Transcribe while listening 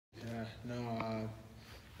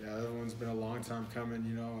Yeah, that one's been a long time coming,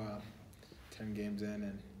 10 games in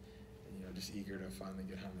and just eager to finally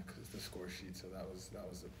get on the score sheet. So that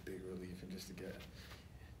was a big relief, and just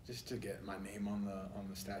to get my name on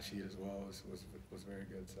the stat sheet as well was very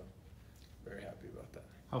good. So very happy about that.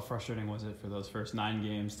 How frustrating was it for those first 9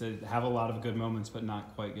 games to have a lot of good moments but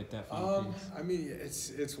not quite get that final piece? I mean,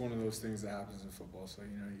 it's one of those things that happens in football. So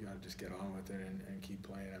you got to just get on with it and keep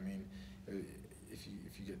playing. I mean, if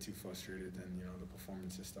you get too frustrated, then the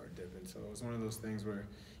performances start dipping. So it was one of those things where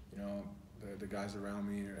the guys around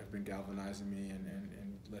me have been galvanizing me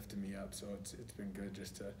and lifting me up. So it's been good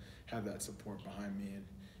just to have that support behind me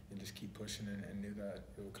and just keep pushing and knew that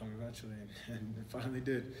it would come eventually, and it finally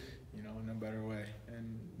did. No better way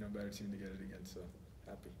and no better team to get it against. So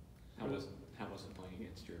happy. How was it playing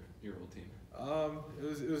against your old team?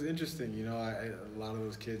 It was interesting. A lot of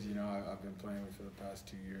those kids, I've been playing with for the past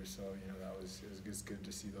 2 years, so it was good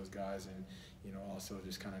to see those guys, and also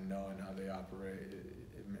just kind of knowing how they operate.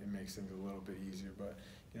 It makes things a little bit easier, but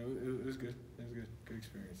it was good. It was good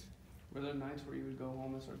experience. Were there nights where you would go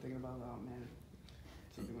home and start thinking about, oh man,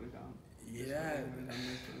 something would have gone? Yeah.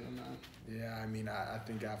 I mean, I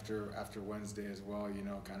think after Wednesday as well,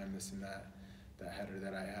 kind of missing that header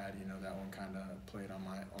that I had, that one kind of played on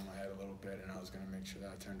my head a little bit, and I was going to make sure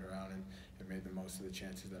that I turned around and made the most of the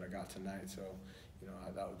chances that I got tonight. So,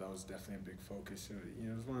 that was definitely a big focus. So,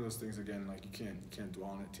 it was one of those things again, like you can't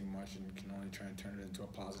dwell on it too much, and you can only try and turn it into a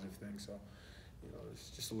positive thing. So,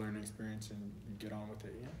 it's just a learning experience, and you get on with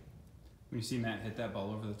it. When you see Matt hit that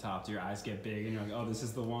ball over the top, do your eyes get big and you're like, oh, this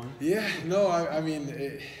is the one? Yeah, no, I mean,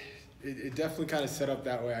 it definitely kind of set up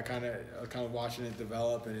that way. I kind of watching it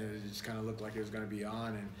develop, and it just kind of looked like it was going to be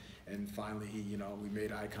on, and finally, we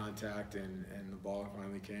made eye contact, and the ball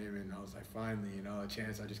finally came, and I was like, finally, a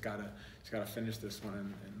chance. I just gotta finish this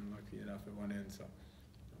one, and lucky enough, it went in. So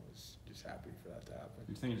I was just happy for that to happen.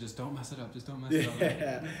 You're thinking, just don't mess it up, it up.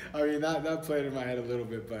 Yeah, I mean that played in my head a little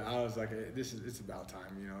bit, but I was like, it's about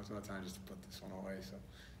time, it's about time just to put this one away. So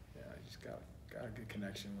yeah, I just got a good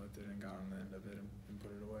connection with it and got on the end of it and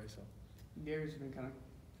put it away. So Gary's been kind of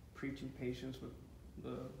preaching patience with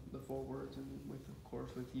the forwards, and of course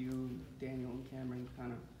with you, Daniel, and Cameron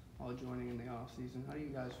kind of all joining in the off season. How do you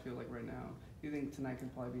guys feel like right now? Do you think tonight can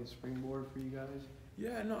probably be a springboard for you guys?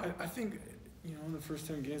 Yeah, no, I think in the first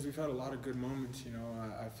 10 games we've had a lot of good moments.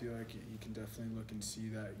 I feel like you can definitely look and see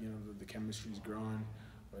that the chemistry's growing,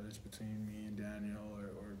 whether it's between me and Daniel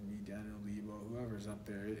or me, Daniel, Lebo, whoever's up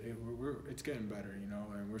there. It's getting better,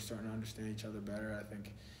 and we're starting to understand each other better. I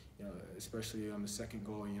think, especially on the second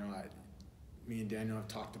goal, me and Daniel have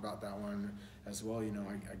talked about that one as well.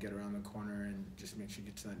 I get around the corner and just make sure he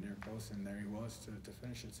gets to that near post, and there he was to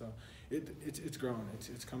finish it. So it's growing.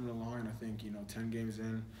 It's coming along, and I think 10 games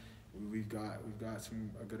in, we've got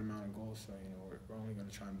a good amount of goals. So we're only going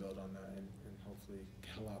to try and build on that and hopefully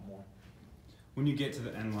get a lot more. When you get to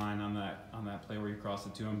the end line on that play where you cross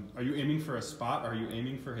it to him, are you aiming for a spot? Are you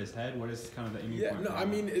aiming for his head? What is kind of the aiming point? Yeah, no, I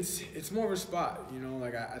mean it's more of a spot.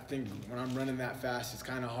 Like I think when I'm running that fast, it's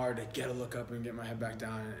kind of hard to get a look up and get my head back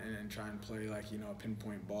down and try and play like a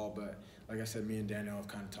pinpoint ball. But like I said, me and Daniel have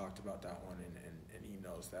kind of talked about that one, and he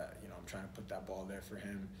knows that I'm trying to put that ball there for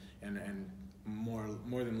him, and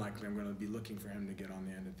more than likely I'm going to be looking for him to get on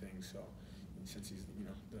the end of things. So since he's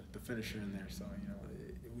the finisher in there, so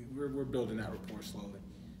we're building that rapport slowly.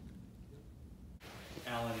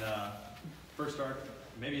 Alan, first start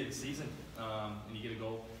maybe of the season, and you get a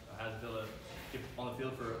goal. How does it feel to get on the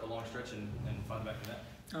field for a long stretch and find the back of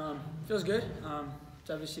the net? Feels good. It's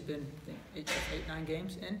obviously been I think 9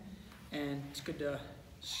 games in, and it's good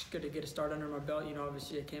to get a start under my belt.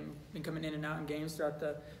 Obviously I been coming in and out in games throughout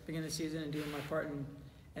the beginning of the season and doing my part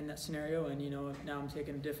in that scenario, and now I'm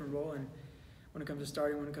taking a different role, and when it comes to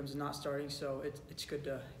starting, when it comes to not starting, so it's good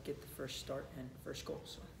to get the first start and first goal.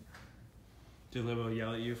 So. Did Libo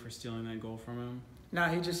yell at you for stealing that goal from him? No,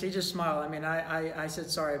 he just smiled. I mean, I said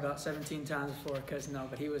sorry about 17 times before,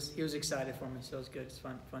 but he was excited for me, so it was good. It's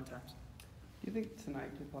fun times. Do you think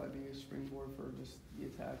tonight could probably be a springboard for just the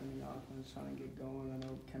attack and the offense trying to get going? I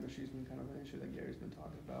know chemistry's been kind of an issue that Gary's been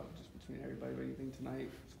talking about just between everybody. But do you think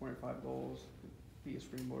tonight scoring 5 goals could be a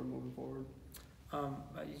springboard moving forward?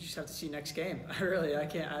 You just have to see next game.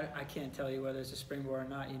 I can't tell you whether it's a springboard or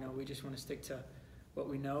not. We just want to stick to what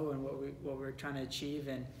we know and what we're trying to achieve,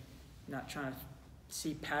 and not trying to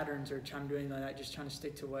see patterns or trying to do anything like that. Just trying to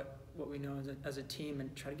stick to what we know as a team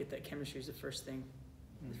and try to get that chemistry is the first thing.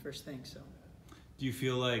 The first thing. So. Do you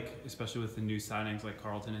feel like, especially with the new signings like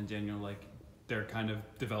Kharlton and Daniel, like they're kind of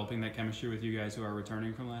developing that chemistry with you guys who are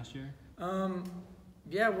returning from last year?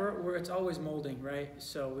 Yeah, it's always molding, right?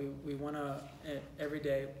 So we want to every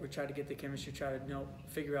day we try to get the chemistry, try to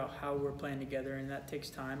figure out how we're playing together, and that takes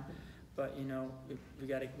time. But we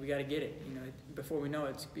gotta get it. Before we know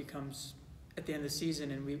it, it becomes at the end of the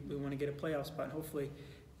season, and we want to get a playoff spot and hopefully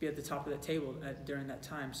be at the top of the table during that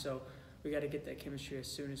time. So we got to get that chemistry as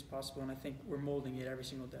soon as possible, and I think we're molding it every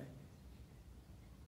single day.